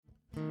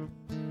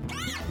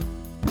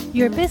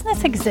Your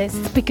business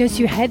exists because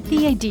you had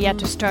the idea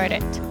to start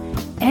it.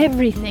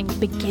 Everything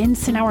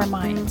begins in our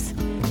minds.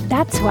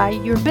 That's why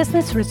your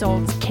business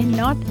results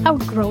cannot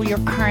outgrow your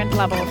current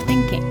level of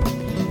thinking.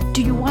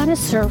 Do you want to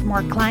serve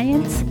more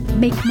clients,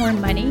 make more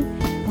money,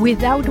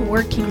 without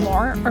working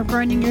more or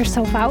burning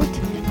yourself out?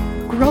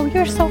 Grow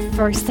yourself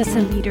first as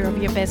a leader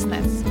of your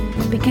business,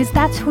 because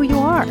that's who you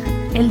are,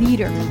 a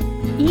leader,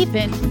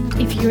 even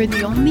if you're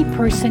the only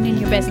person in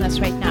your business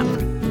right now.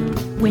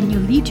 When you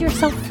lead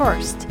yourself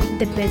first,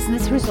 the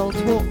business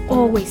results will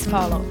always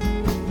follow.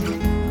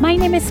 My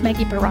name is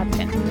Maggie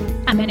Barotin.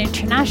 I'm an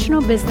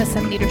international business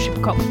and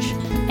leadership coach,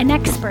 an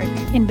expert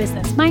in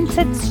business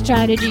mindset,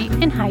 strategy,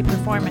 and high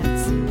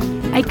performance.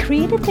 I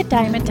created the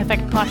Diamond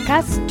Effect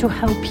podcast to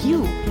help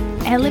you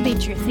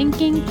elevate your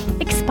thinking,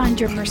 expand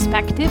your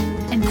perspective,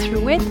 and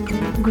through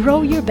it,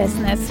 grow your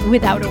business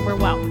without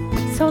overwhelm.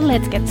 So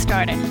let's get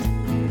started.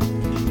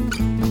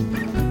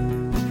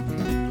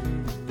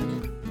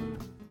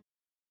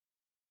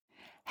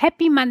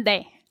 Happy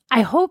Monday.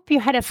 I hope you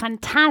had a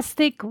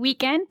fantastic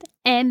weekend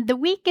and the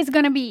week is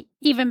going to be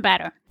even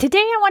better. Today,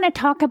 I want to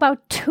talk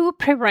about 2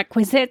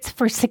 prerequisites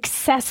for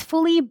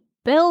successfully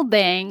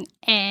building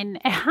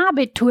a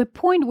habit to a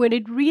point where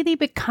it really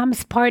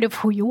becomes part of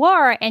who you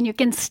are and you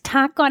can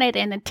stack on it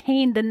and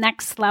attain the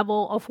next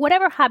level of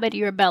whatever habit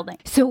you're building.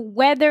 So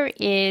whether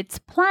it's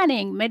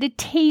planning,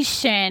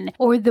 meditation,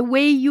 or the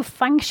way you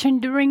function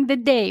during the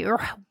day,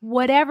 or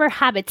whatever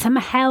habit, some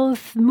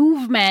health,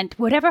 movement,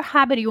 whatever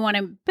habit you want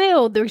to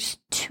build, there's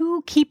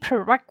 2 key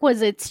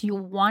prerequisites you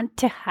want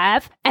to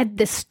have at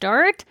the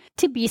start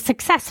to be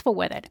successful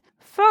with it.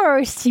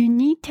 First, you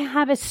need to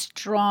have a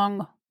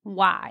strong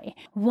why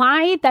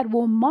that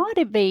will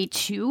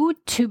motivate you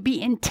to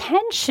be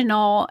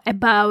intentional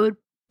about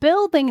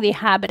building the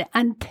habit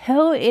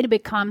until it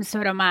becomes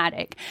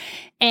automatic.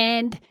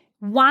 And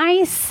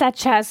why,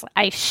 such as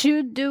I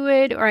should do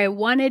it, or I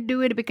want to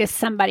do it because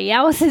somebody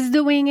else is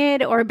doing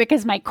it, or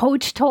because my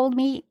coach told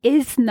me,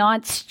 is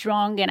not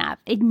strong enough.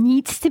 It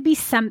needs to be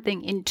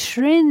something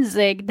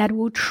intrinsic that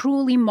will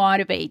truly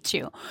motivate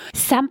you.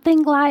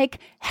 Something like,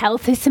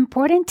 health is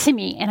important to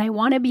me and I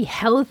want to be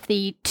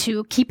healthy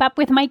to keep up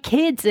with my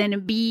kids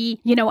and be,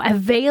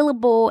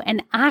 available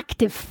and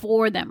active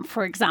for them,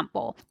 for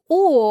example.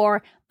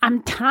 Or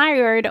I'm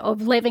tired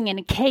of living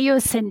in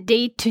chaos and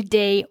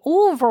day-to-day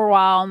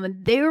overwhelm.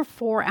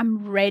 Therefore,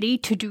 I'm ready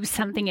to do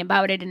something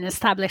about it and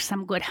establish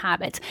some good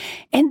habits.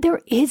 And there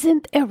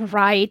isn't a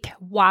right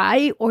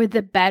why or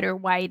the better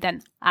why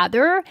than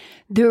other.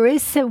 There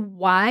is a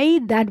why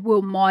that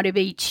will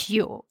motivate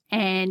you.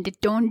 And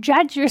don't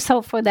judge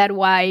yourself for that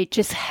why.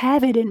 Just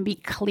have it and be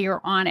clear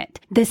on it.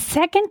 The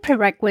second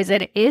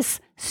prerequisite is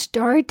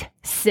start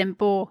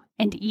simple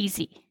and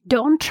easy.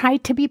 Don't try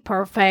to be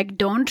perfect.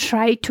 Don't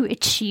try to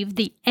achieve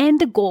the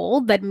end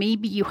goal that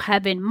maybe you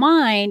have in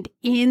mind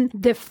in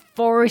the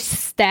first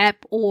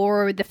step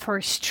or the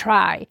first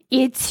try.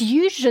 It's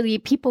usually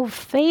people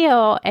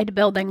fail at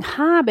building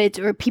habits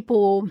or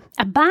people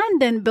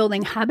abandon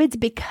building habits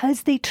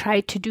because they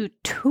try to do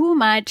too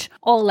much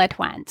all at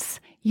once.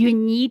 You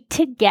need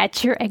to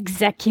get your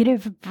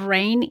executive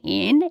brain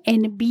in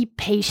and be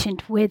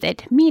patient with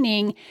it,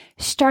 meaning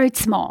start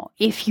small.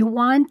 If you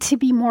want to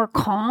be more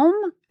calm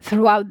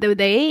throughout the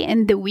day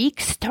and the week,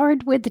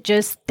 start with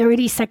just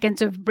 30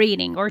 seconds of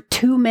breathing or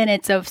 2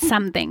 minutes of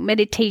something,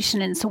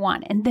 meditation and so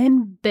on, and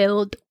then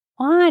build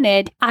on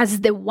it. As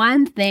the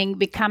one thing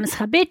becomes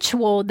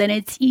habitual, then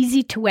it's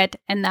easy to add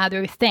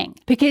another thing.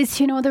 Because,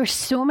 there's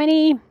so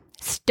many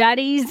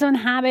studies on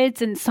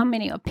habits and so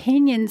many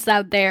opinions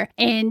out there.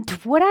 And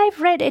what I've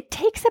read, it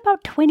takes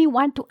about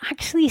 21 to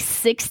actually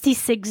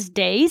 66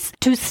 days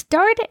to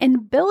start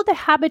and build a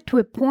habit to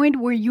a point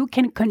where you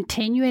can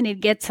continue and it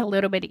gets a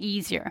little bit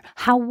easier.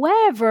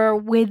 However,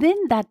 within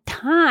that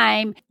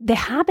time, the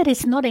habit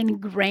is not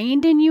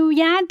ingrained in you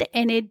yet,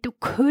 and it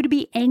could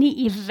be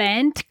any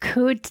event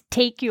could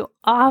take you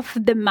off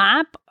the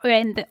map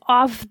and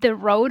off the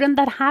road on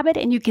that habit,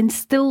 and you can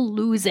still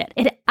lose it.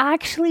 It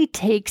actually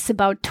takes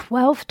about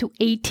 12 to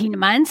 18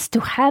 months to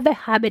have a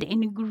habit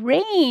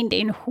ingrained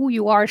in who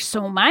you are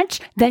so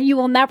much that you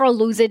will never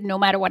lose it no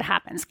matter what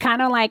happens.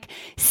 Kind of like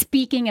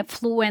speaking a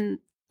fluent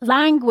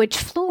language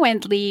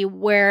fluently,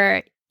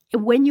 where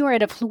when you're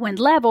at a fluent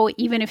level,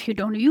 even if you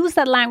don't use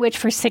that language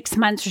for 6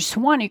 months or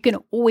so on, you can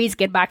always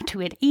get back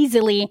to it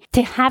easily.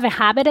 To have a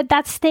habit at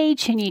that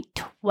stage, you need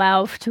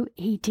 12 to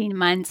 18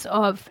 months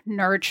of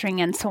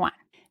nurturing and so on.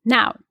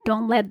 Now,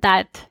 don't let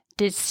that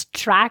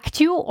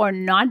distract you or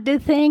not do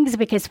things,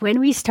 because when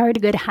we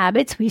start good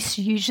habits, we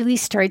usually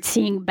start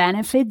seeing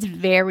benefits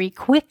very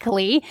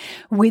quickly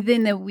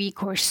within a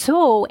week or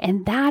so,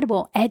 and that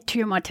will add to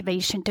your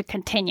motivation to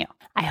continue.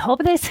 I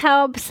hope this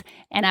helps,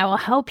 and I will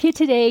help you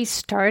today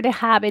start a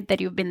habit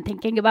that you've been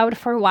thinking about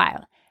for a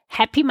while.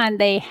 Happy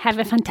Monday. Have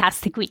a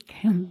fantastic week.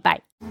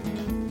 Bye.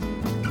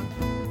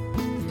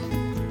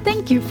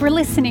 Thank you for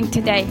listening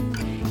today.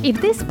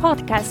 If this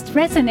podcast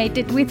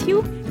resonated with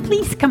you,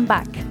 please come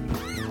back.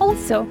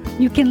 Also,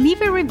 you can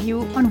leave a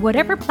review on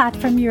whatever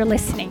platform you're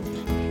listening.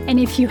 And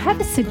if you have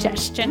a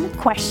suggestion,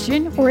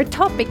 question, or a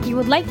topic you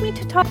would like me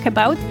to talk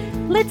about,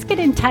 let's get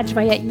in touch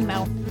via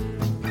email.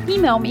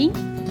 Email me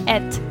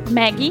at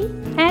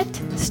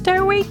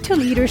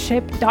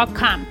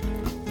maggie@stairwaytoleadership.com.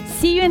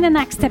 See you in the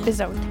next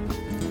episode.